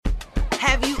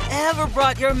Have you ever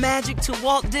brought your magic to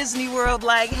Walt Disney World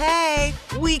like, hey,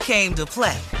 we came to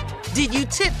play? Did you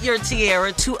tip your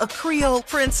tiara to a Creole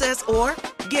princess or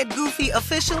get goofy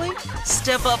officially?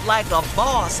 Step up like a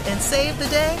boss and save the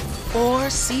day? Or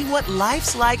see what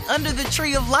life's like under the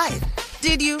tree of life?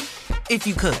 Did you? If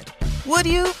you could. Would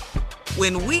you?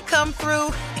 When we come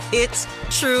through, it's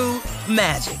true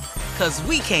magic. 'Cause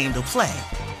we came to play.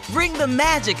 Bring the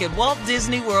magic at Walt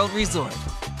Disney World Resort.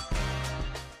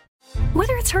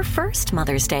 Whether it's her first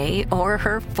Mother's Day or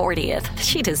her 40th,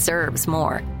 she deserves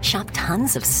more. Shop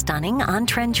tons of stunning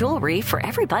on-trend jewelry for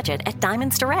every budget at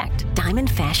Diamonds Direct. Diamond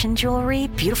fashion jewelry,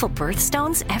 beautiful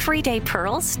birthstones, everyday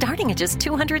pearls starting at just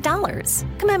 $200.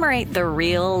 Commemorate the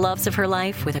real loves of her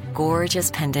life with a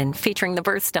gorgeous pendant featuring the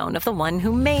birthstone of the one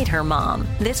who made her mom.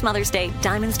 This Mother's Day,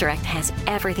 Diamonds Direct has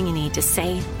everything you need to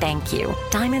say thank you.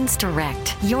 Diamonds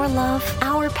Direct. Your love,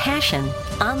 our passion.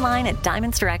 Online at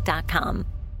diamondsdirect.com.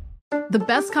 The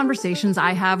best conversations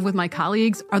I have with my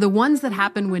colleagues are the ones that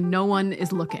happen when no one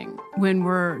is looking, when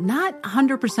we're not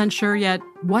 100% sure yet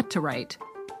what to write.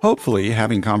 Hopefully,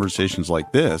 having conversations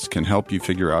like this can help you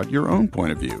figure out your own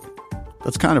point of view.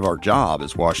 That's kind of our job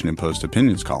as Washington Post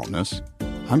opinions columnists.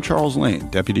 I'm Charles Lane,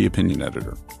 Deputy Opinion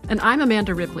Editor. And I'm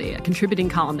Amanda Ripley, a contributing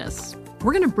columnist.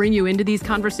 We're going to bring you into these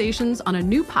conversations on a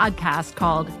new podcast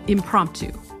called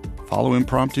Impromptu. Follow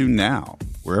Impromptu now,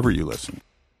 wherever you listen.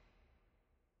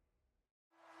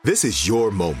 This is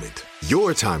your moment,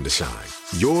 your time to shine,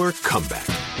 your comeback.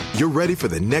 You're ready for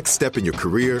the next step in your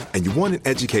career, and you want an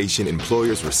education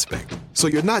employers respect. So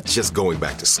you're not just going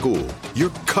back to school,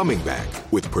 you're coming back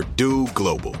with Purdue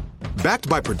Global. Backed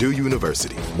by Purdue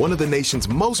University, one of the nation's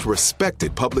most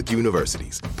respected public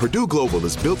universities, Purdue Global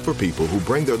is built for people who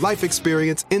bring their life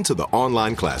experience into the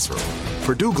online classroom.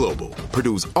 Purdue Global,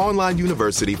 Purdue's online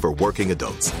university for working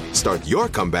adults. Start your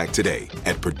comeback today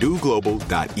at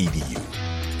purdueglobal.edu.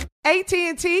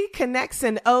 AT&T connects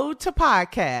an ode to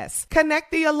podcasts.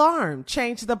 Connect the alarm.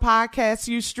 Change the podcast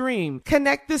you stream.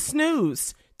 Connect the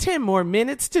snooze. 10 more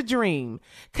minutes to dream.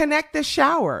 Connect the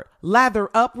shower.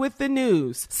 Lather up with the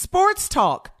news. Sports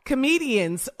talk,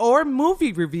 comedians, or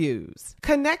movie reviews.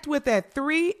 Connect with that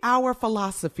 3-hour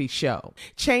philosophy show.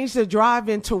 Change the drive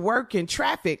into work in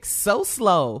traffic so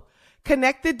slow.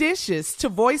 Connect the dishes to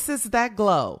voices that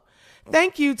glow.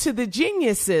 Thank you to the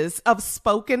geniuses of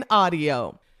spoken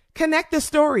audio. Connect the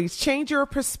stories, change your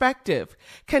perspective.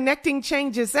 Connecting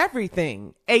changes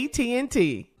everything.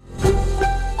 AT&T.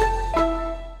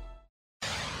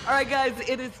 All right, guys,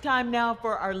 it is time now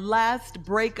for our last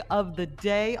break of the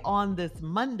day on this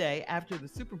Monday after the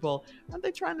Super Bowl. Are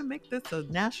they trying to make this a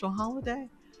national holiday?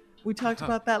 We talked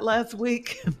about that last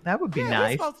week. That would be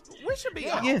nice. We should be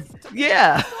off.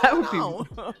 Yeah, that would be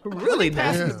really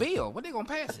nice. Passing the bill. When they gonna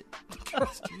pass it?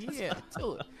 Yeah,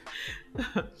 do it.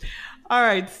 All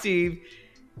right, Steve.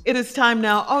 It is time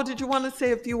now. Oh, did you want to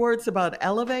say a few words about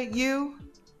Elevate You?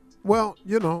 Well,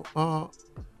 I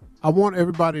want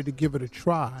everybody to give it a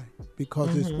try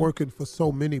because it's working for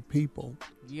so many people.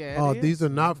 Yeah, these are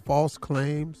not false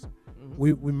claims.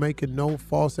 We're making no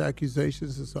false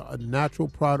accusations. It's a natural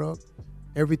product.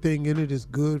 Everything in it is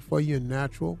good for you and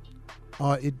natural.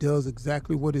 It does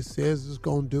exactly what it says it's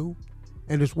going to do.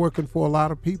 And it's working for a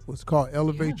lot of people. It's called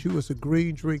Elevate You. It's a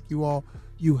green drink, you all.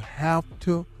 You have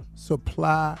to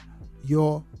supply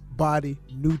your body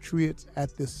nutrients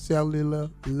at the cellular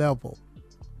level.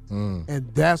 And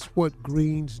that's what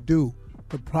greens do.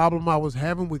 The problem I was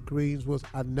having with greens was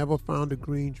I never found a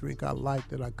green drink I liked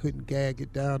that I couldn't gag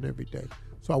it down every day.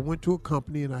 So I went to a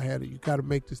company and I had it. You got to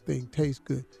make this thing taste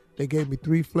good. They gave me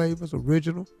 3 flavors,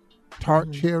 original,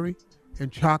 tart cherry, and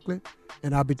chocolate.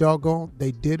 And I'll be doggone,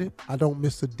 they did it. I don't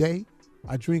miss a day.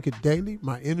 I drink it daily.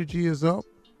 My energy is up.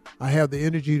 I have the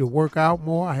energy to work out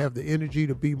more. I have the energy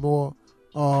to be more,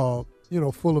 full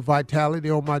of vitality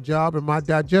on my job. And my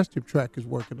digestive tract is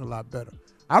working a lot better.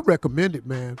 I recommend it,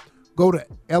 man. Go to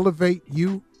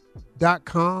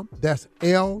elevateyou.com. That's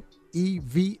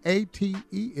Levate.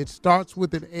 It starts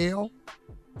with an L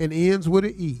and ends with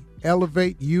an E.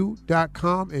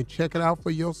 Elevateyou.com and check it out for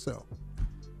yourself.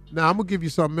 Now, I'm going to give you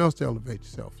something else to elevate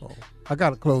yourself on. I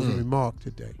got a closing remark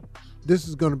today. This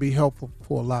is going to be helpful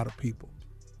for a lot of people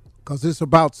because it's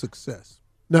about success.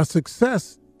 Now,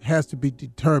 success has to be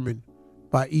determined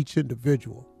by each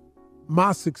individual.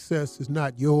 My success is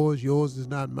not yours. Yours is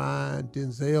not mine.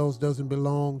 Denzel's doesn't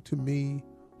belong to me.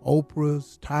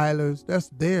 Oprah's, Tyler's, that's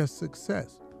their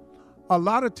success. A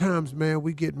lot of times, man,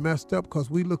 we get messed up because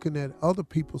we're looking at other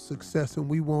people's success and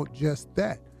we want just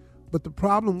that. But the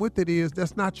problem with it is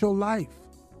that's not your life.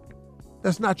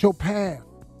 That's not your path.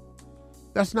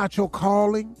 That's not your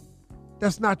calling.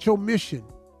 That's not your mission.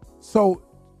 So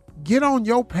Get on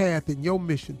your path and your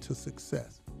mission to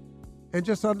success. And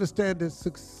just understand that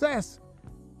success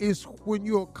is when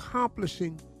you're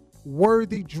accomplishing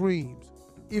worthy dreams.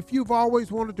 If you've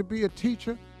always wanted to be a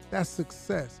teacher, that's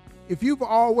success. If you've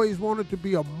always wanted to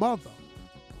be a mother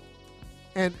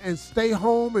and stay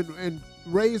home and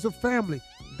raise a family,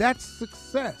 that's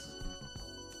success.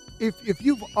 If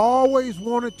you've always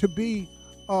wanted to be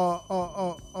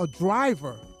a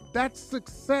driver, that's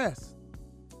success.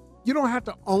 You don't have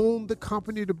to own the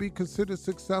company to be considered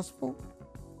successful.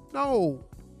 No,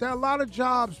 there are a lot of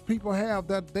jobs people have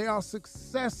that they are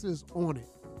successes on it.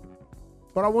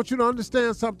 But I want you to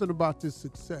understand something about this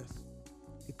success.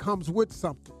 It comes with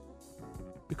something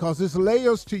because there's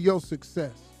layers to your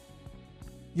success.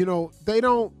 You know, there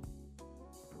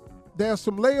are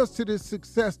some layers to this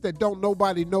success that don't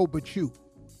nobody know but you.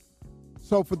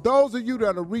 So for those of you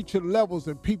that are reaching levels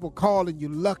and people calling you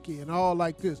lucky and all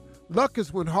like this, luck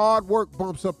is when hard work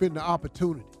bumps up into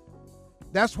opportunity.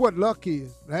 That's what luck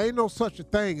is. There ain't no such a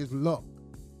thing as luck.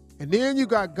 And then you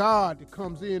got God that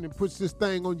comes in and puts this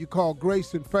thing on you called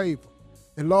grace and favor.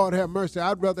 And Lord have mercy,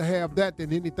 I'd rather have that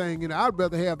than anything. And I'd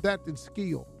rather have that than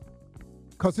skill.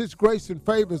 Because His grace and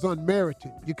favor is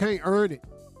unmerited. You can't earn it.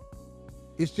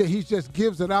 He just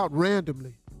gives it out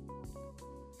randomly.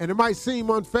 And it might seem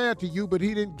unfair to you, but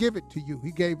He didn't give it to you.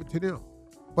 He gave it to them.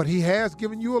 But He has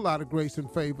given you a lot of grace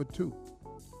and favor too.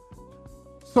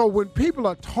 So when people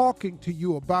are talking to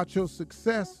you about your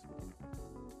success,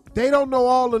 they don't know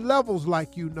all the levels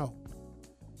like you know.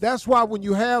 That's why when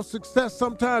you have success,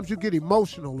 sometimes you get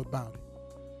emotional about it.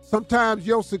 Sometimes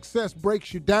your success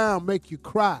breaks you down, make you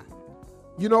cry.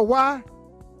 You know why?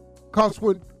 Because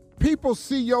when people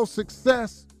see your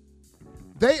success,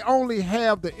 they only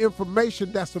have the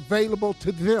information that's available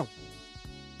to them.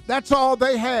 That's all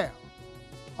they have.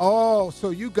 Oh, so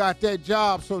you got that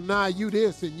job, so now you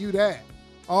this and you that.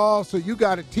 Oh, so you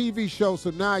got a TV show,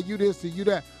 so now you this and you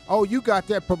that. Oh, you got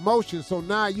that promotion, so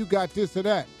now you got this or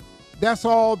that. That's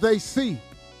all they see.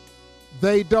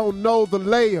 They don't know the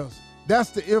layers. That's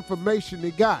the information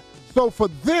they got. So for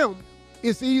them,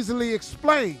 it's easily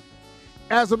explained.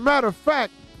 As a matter of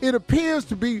fact, it appears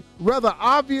to be rather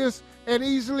obvious and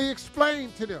easily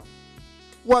explained to them.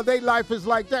 Well, their life is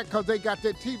like that because they got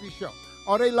that TV show.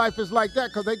 Or their life is like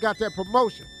that because they got that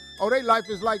promotion. Or their life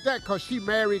is like that because she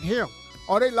married him.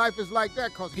 Or their life is like that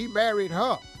because he married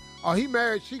her. Or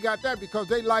she got that because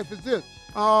their life is this.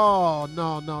 Oh,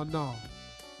 no.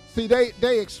 See,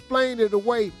 they explain it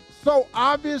away so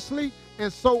obviously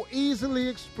and so easily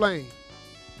explained.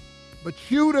 But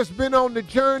you that's been on the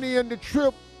journey and the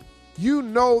trip, you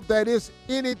know that it's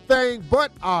anything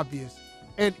but obvious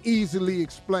and easily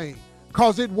explained.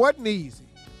 Because it wasn't easy.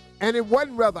 And it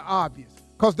wasn't rather obvious.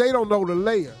 Because they don't know the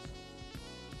layers.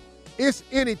 It's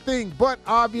anything but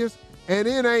obvious and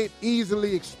it ain't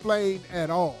easily explained at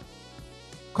all.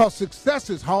 Because success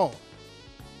is hard.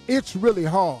 It's really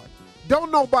hard.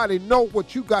 Don't nobody know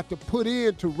what you got to put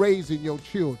into raising your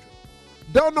children.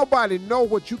 Don't nobody know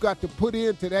what you got to put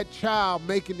into that child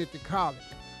making it to college.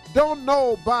 Don't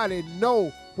nobody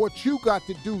know what you got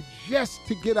to do just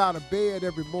to get out of bed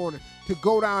every morning, to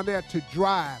go down there to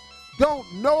drive. Don't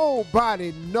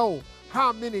nobody know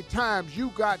how many times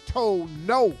you got told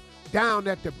no down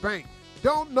at the bank.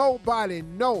 Don't nobody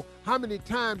know how many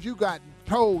times you got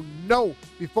told no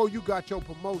before you got your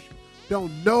promotion.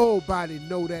 Don't nobody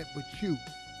know that but you.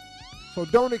 So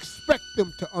don't expect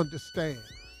them to understand.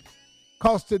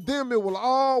 Because to them it will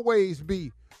always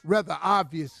be rather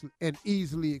obvious and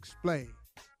easily explained.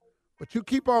 But you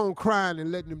keep on crying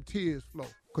and letting them tears flow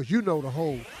because you know the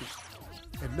whole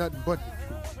truth and nothing but the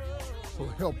truth. So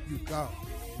help you God.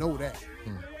 Know that.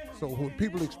 So when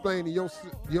people explain your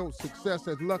success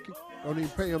as lucky, don't even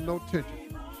pay them no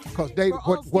attention. Because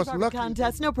what's lucky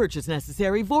contest, no purchase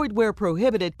necessary, void where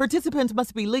prohibited. Participants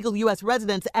must be legal U.S.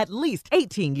 residents at least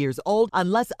 18 years old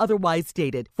unless otherwise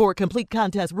stated. For complete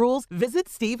contest rules, visit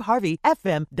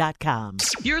SteveHarveyFM.com.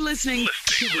 You're listening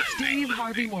to the Steve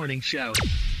Harvey Morning Show.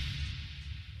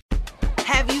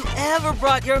 Have you ever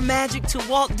brought your magic to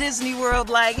Walt Disney World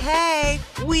like, hey,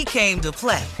 we came to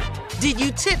play? Did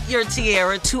you tip your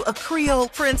tiara to a Creole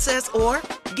princess or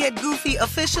get goofy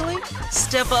officially?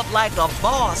 Step up like a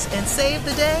boss and save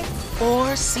the day?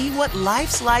 Or see what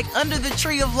life's like under the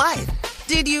tree of life?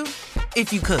 Did you?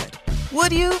 If you could.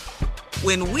 Would you?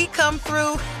 When we come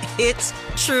through, it's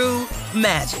true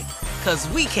magic. 'Cause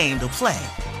we came to play.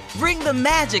 Bring the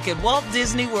magic at Walt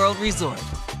Disney World Resort.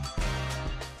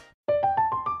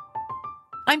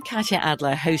 I'm Katya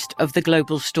Adler, host of The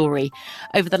Global Story.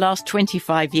 Over the last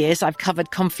 25 years, I've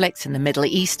covered conflicts in the Middle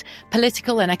East,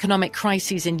 political and economic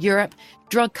crises in Europe,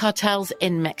 drug cartels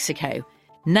in Mexico.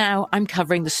 Now I'm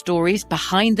covering the stories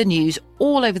behind the news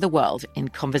all over the world in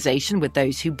conversation with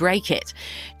those who break it.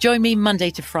 Join me Monday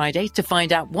to Friday to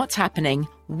find out what's happening,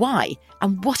 why,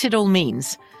 and what it all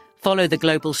means. Follow The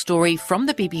Global Story from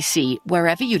the BBC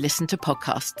wherever you listen to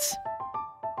podcasts.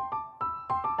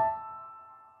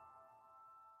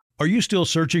 Are you still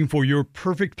searching for your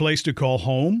perfect place to call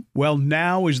home? Well,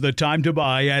 now is the time to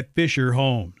buy at Fisher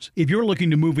Homes. If you're looking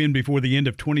to move in before the end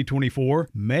of 2024,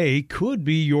 May could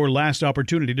be your last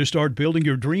opportunity to start building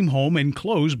your dream home and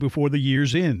close before the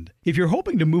year's end. If you're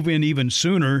hoping to move in even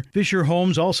sooner, Fisher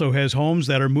Homes also has homes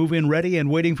that are move-in ready and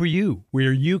waiting for you,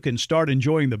 where you can start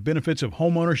enjoying the benefits of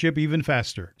homeownership even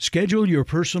faster. Schedule your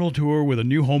personal tour with a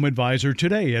new home advisor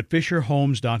today at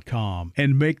FisherHomes.com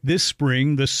and make this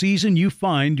spring the season you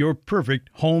find your perfect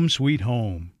home sweet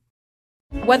home.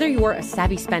 Whether you're a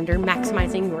savvy spender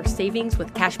maximizing your savings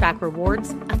with cashback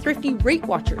rewards, a thrifty rate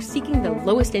watcher seeking the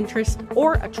lowest interest,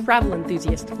 or a travel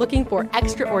enthusiast looking for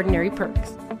extraordinary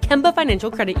perks, Kemba Financial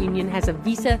Credit Union has a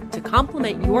visa to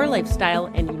complement your lifestyle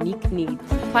and unique needs.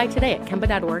 Apply today at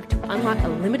Kemba.org to unlock a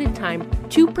limited time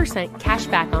 2% cash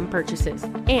back on purchases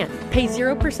and pay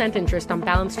 0% interest on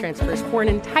balance transfers for an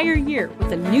entire year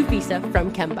with a new visa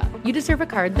from Kemba. You deserve a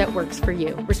card that works for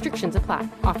you. Restrictions apply.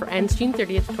 Offer ends June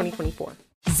 30th, 2024.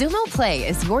 Xumo Play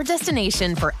is your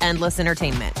destination for endless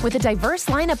entertainment. With a diverse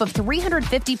lineup of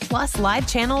 350 plus live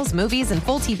channels, movies, and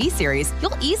full TV series,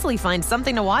 you'll easily find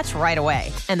something to watch right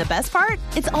away. And the best part?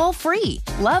 It's all free.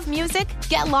 Love music?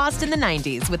 Get lost in the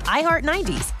 90s with iHeart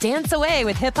 90s, dance away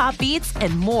with hip-hop beats,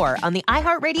 and more on the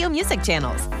iHeartRadio music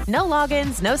channels. No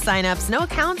logins, no signups, no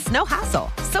accounts, no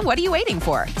hassle. So what are you waiting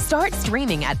for? Start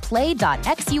streaming at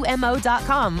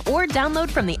play.xumo.com or download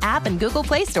from the app and Google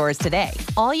Play stores today.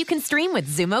 All you can stream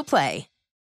with Xumo Play.